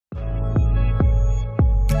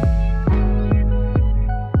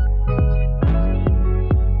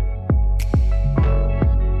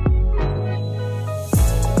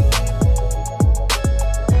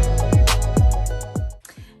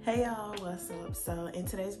Phillips. So in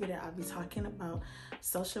today's video, I'll be talking about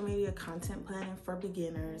social media content planning for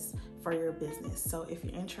beginners for your business. So if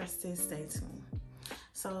you're interested, stay tuned.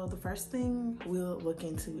 So the first thing we'll look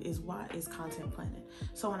into is what is content planning.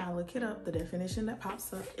 So when I look it up, the definition that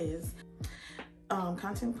pops up is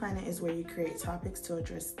content planning is where you create topics to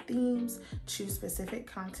address themes, choose specific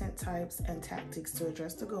content types and tactics to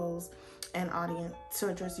address the goals and audience, to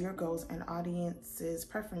address your goals and audience's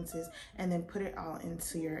preferences, and then put it all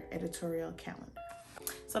into your editorial calendar.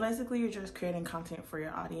 So basically, you're just creating content for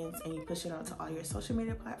your audience and you push it out to all your social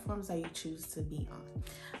media platforms that you choose to be on.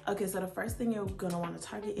 Okay, so the first thing you're gonna want to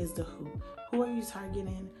target is the who. Who are you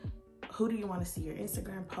targeting? Who do you want to see your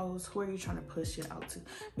Instagram posts? Who are you trying to push it out to?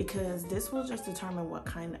 Because this will just determine what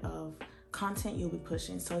kind of content you'll be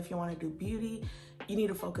pushing. So if you want to do beauty, you need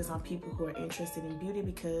to focus on people who are interested in beauty,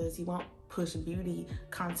 because you won't push beauty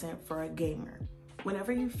content for a gamer.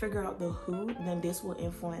 Whenever you figure out the who, then this will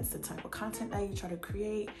influence the type of content that you try to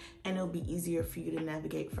create, and it'll be easier for you to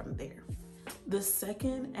navigate from there. The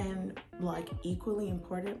second and equally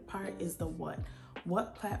important part is the what.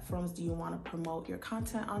 What platforms do you want to promote your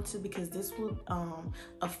content onto? Because this will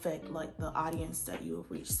affect the audience that you will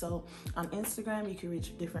reach. So on Instagram, you can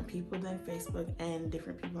reach different people than Facebook, and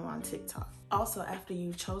different people on TikTok. Also, after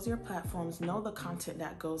you chose your platforms, know the content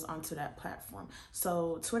that goes onto that platform.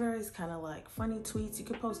 So Twitter is kind of like funny tweets. You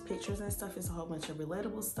can post pictures and stuff. It's a whole bunch of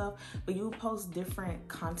relatable stuff, but you would post different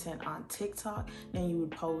content on TikTok than you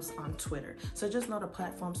would post on Twitter. So just know the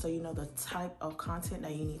platform so you know the type of content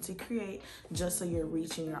that you need to create, just so you're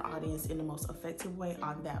reaching your audience in the most effective way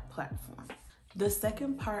on that platform. The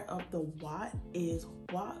second part of the what is,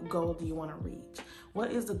 what goal do you want to reach? What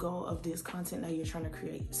is the goal of this content that you're trying to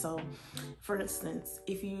create? So for instance,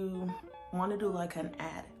 if you want to do an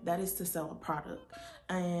ad, that is to sell a product.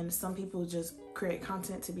 And some people just create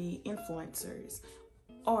content to be influencers.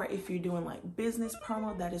 Or if you're doing business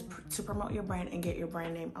promo, that is to promote your brand and get your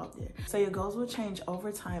brand name out there. So your goals will change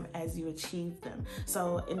over time as you achieve them.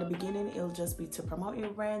 So in the beginning, it'll just be to promote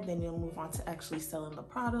your brand, then you'll move on to actually selling the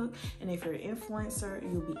product. And if you're an influencer,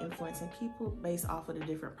 you'll be influencing people based off of the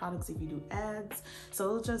different products if you do ads. So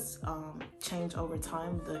it'll just change over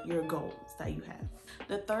time, your goals that you have.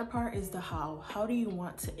 The third part is the how. How do you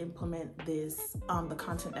want to implement this, the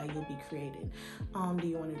content that you'll be creating? Do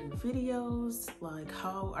you want to do videos?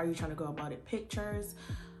 How are you trying to go about it? Pictures,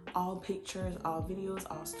 all videos,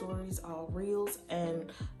 all stories, all reels.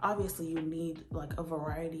 And obviously you need a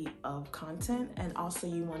variety of content. And also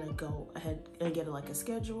you want to go ahead and get a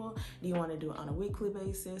schedule. Do you want to do it on a weekly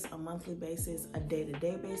basis, a monthly basis, a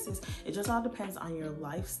day-to-day basis? It just all depends on your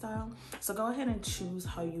lifestyle. So go ahead and choose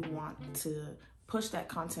how you want to push that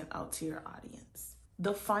content out to your audience.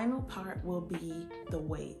 The final part will be the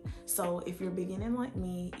wait. So if you're beginning like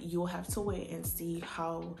me, you'll have to wait and see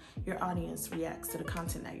how your audience reacts to the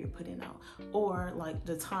content that you're putting out, or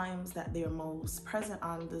the times that they're most present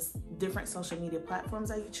on this different social media platforms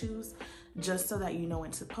that you choose, just so that you know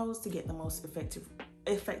when to post to get the most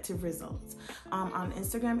effective results. On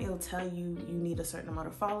Instagram, it'll tell you need a certain amount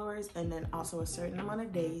of followers and then also a certain amount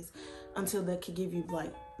of days until they can give you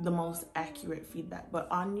the most accurate feedback. But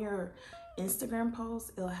on your Instagram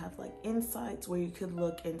post, it'll have insights where you could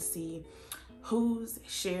look and see who's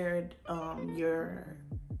shared your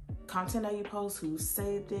content that you post, who's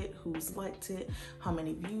saved it, who's liked it, how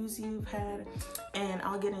many views you've had. And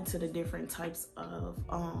I'll get into the different types of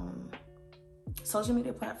social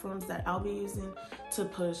media platforms that I'll be using to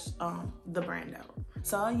push the brand out.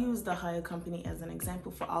 So I'll use the Hire company as an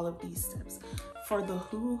example for all of these steps. For the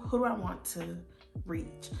who do I want to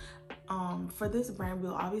reach? For this brand,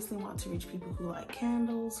 we'll obviously want to reach people who like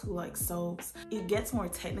candles, who like soaps. It gets more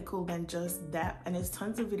technical than just that, and there's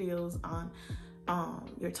tons of videos on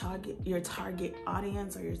your target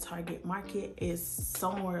audience or your target market is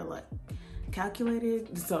somewhere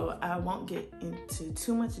calculated, so I won't get into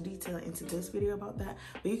too much detail into this video about that,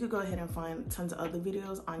 but you could go ahead and find tons of other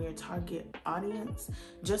videos on your target audience,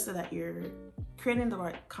 just so that you're creating the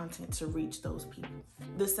right content to reach those people.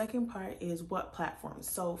 The second part is what platforms.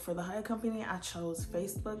 So for the Hire company, I chose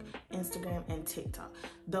Facebook, Instagram, and TikTok.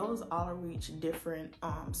 Those all reach different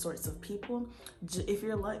sorts of people. If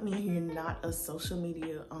you're like me and you're not a social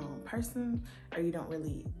media person, or you don't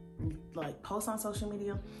really post on social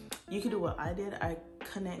media, you could do what I did. I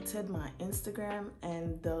connected my Instagram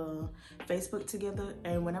and the Facebook together,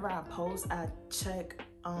 and whenever I post, I check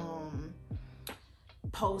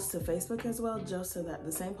post to Facebook as well, just so that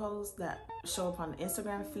the same post that show up on the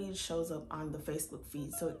Instagram feed shows up on the Facebook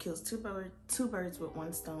feed. So it kills two birds with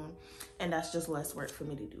one stone, and that's just less work for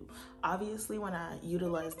me to do. Obviously, when I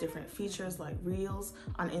utilize different features like Reels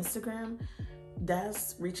on Instagram,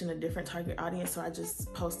 that's reaching a different target audience. So I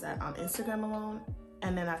just post that on Instagram alone.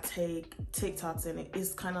 And then I take TikToks, and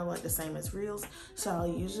it's kind of like the same as Reels. So I'll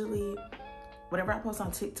usually, whatever I post on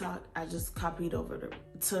TikTok, I just copy it over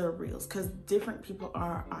to Reels, because different people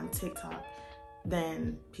are on TikTok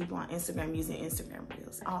than people on Instagram using Instagram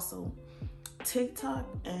Reels. Also, TikTok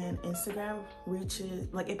and Instagram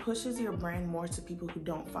reaches, like, it pushes your brand more to people who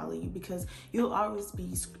don't follow you, because you'll always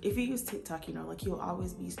be, if you use TikTok, you know, like, you'll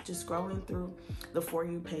always be just scrolling through the For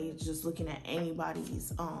You page, just looking at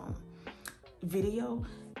anybody's video,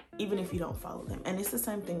 even if you don't follow them. And it's the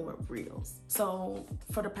same thing with Reels. So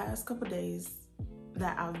for the past couple days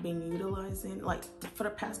that I've been utilizing, like for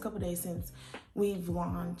the past couple days since we've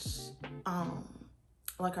launched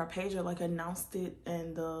like our page, or like announced it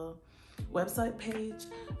in the website page,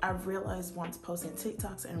 I've realized once posting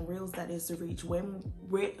TikToks and Reels that it's to reach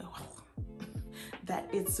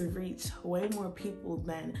way more people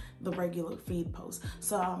than the regular feed posts.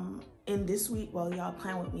 So in this week, while y'all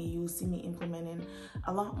plan with me, you'll see me implementing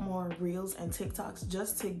a lot more Reels and TikToks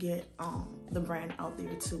just to get the brand out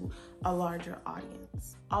there to a larger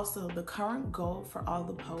audience. Also, the current goal for all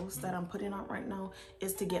the posts that I'm putting out right now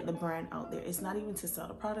is to get the brand out there. It's not even to sell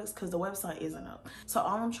the products, because the website isn't up. So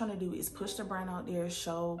all I'm trying to do is push the brand out there,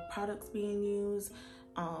 show products being used,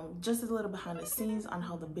 just a little behind the scenes on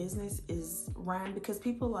how the business is ran, because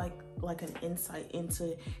people like an insight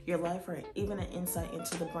into your life, or even an insight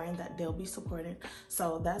into the brand that they'll be supporting.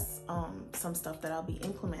 So that's some stuff that I'll be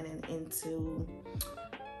implementing into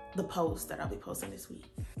the post that I'll be posting this week.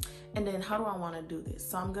 And then how do I want to do this?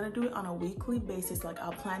 So I'm going to do it on a weekly basis. Like,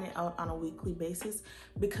 I'll plan it out on a weekly basis,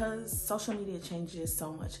 because social media changes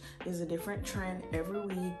so much. There's a different trend every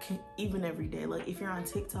week, even every day. Like, if you're on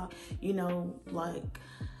TikTok, you know, like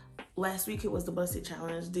last week it was the busted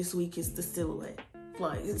challenge. This week is the silhouette.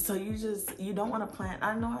 Like, so you don't want to plan.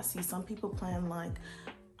 I know I see some people plan like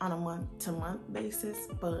on a month to month basis,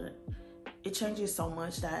 but it changes so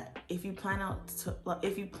much that if you plan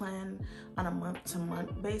on a month to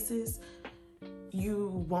month basis,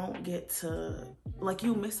 you won't get to, like,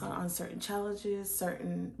 you miss out on certain challenges,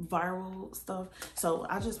 certain viral stuff. So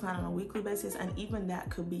I just plan on a weekly basis, and even that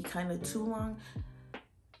could be kind of too long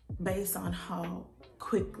based on how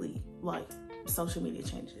quickly like social media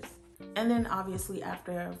changes. And then obviously,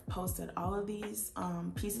 after I've posted all of these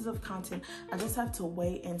pieces of content, I just have to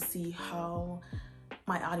wait and see how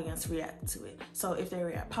my audience react to it. So if they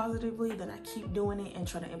react positively, then I keep doing it and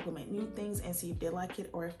try to implement new things and see if they like it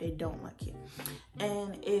or if they don't like it.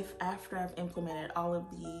 And if after I've implemented all of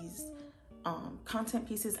these content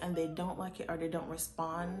pieces and they don't like it, or they don't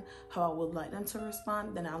respond how I would like them to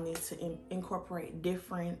respond, then I'll need to incorporate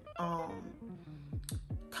different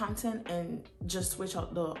content and just switch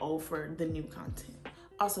out the old for the new content.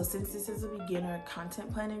 Also, since this is a beginner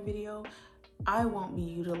content planning video, I won't be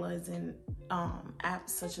utilizing apps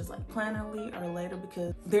such as like Planoly or Later,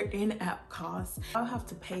 because they're in-app costs. I'll have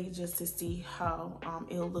to pay just to see how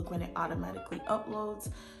it'll look when it automatically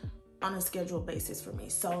uploads on a scheduled basis for me.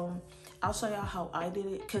 So I'll show y'all how I did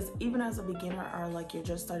it, because even as a beginner, or like you're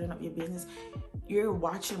just starting up your business, you're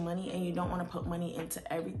watching money and you don't want to put money into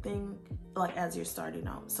everything like as you're starting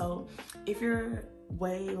out. So if you're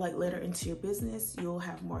way like later into your business, you'll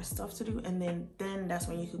have more stuff to do, and then that's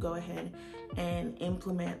when you could go ahead and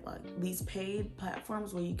implement like these paid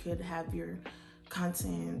platforms where you could have your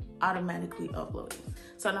content automatically uploaded.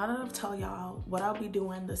 So now that I've told y'all what I'll be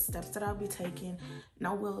doing, the steps that I'll be taking,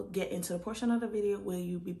 now we'll get into the portion of the video where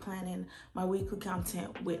you'll be planning my weekly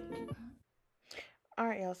content with me. All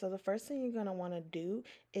right, y'all, so the first thing you're going to want to do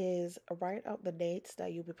is write out the dates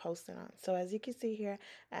that you'll be posting on. So as you can see here,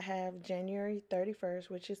 I have January 31st,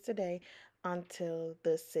 which is today, until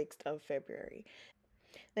the 6th of February.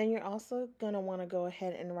 Then you're also going to want to go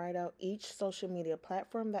ahead and write out each social media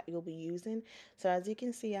platform that you'll be using. So as you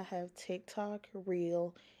can see, I have TikTok,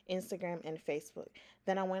 Reel, Instagram, and Facebook.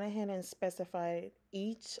 Then I went ahead and specified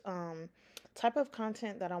each type of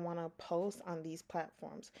content that I want to post on these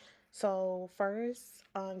platforms. So first,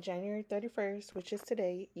 on January 31st, which is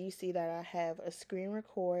today, you see that I have a screen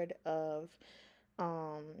record of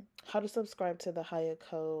how to subscribe to the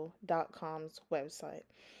hayaco.com's website.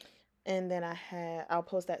 And then I'll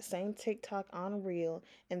post that same TikTok on Reel,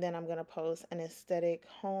 and then I'm going to post an aesthetic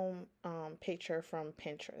home picture from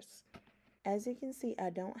Pinterest. As you can see, I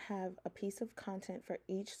don't have a piece of content for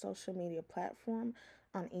each social media platform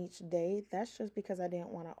on each day. That's just because I didn't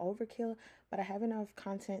want to overkill, but I have enough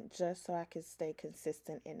content just so I can stay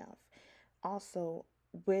consistent enough. Also,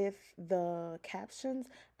 with the captions,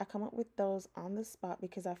 I come up with those on the spot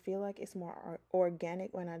because I feel like it's more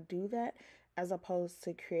organic when I do that, as opposed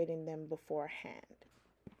to creating them beforehand.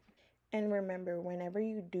 And remember, whenever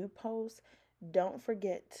you do post, don't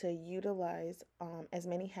forget to utilize as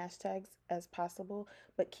many hashtags as possible,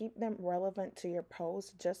 but keep them relevant to your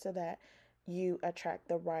post just so that you attract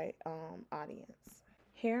the right audience.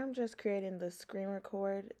 Here I'm just creating the screen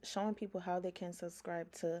record, showing people how they can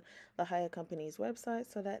subscribe to the Hiya Company's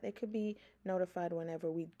website so that they could be notified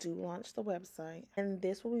whenever we do launch the website. And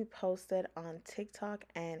this will be posted on TikTok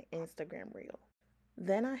and Instagram Reel.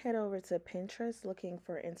 Then I head over to Pinterest looking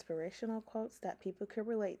for inspirational quotes that people could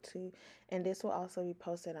relate to, and this will also be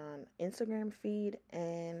posted on Instagram feed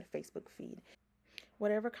and Facebook feed.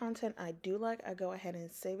 Whatever content I do like, I go ahead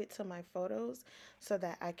and save it to my photos so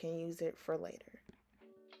that I can use it for later.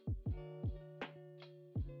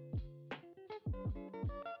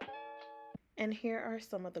 And here are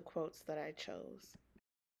some of the quotes that I chose.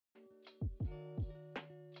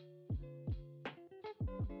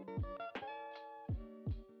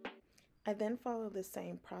 I then follow the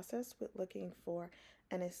same process with looking for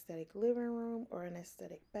an aesthetic living room or an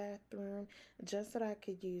aesthetic bathroom, just so that I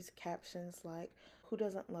could use captions like, who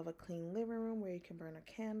doesn't love a clean living room where you can burn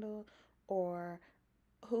a candle, or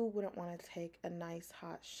who wouldn't want to take a nice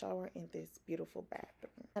hot shower in this beautiful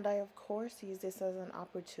bathroom. And I of course use this as an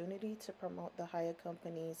opportunity to promote the Hiya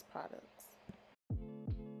Company's products.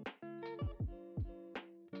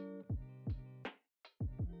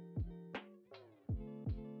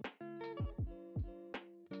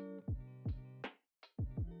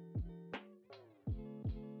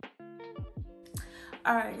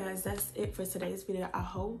 Alright guys, that's it for today's video. I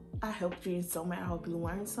hope I helped you in some way. I hope you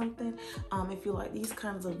learned something. If you like these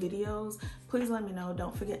kinds of videos, please let me know.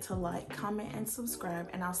 Don't forget to like, comment, and subscribe,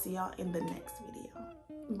 and I'll see y'all in the next video.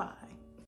 Bye.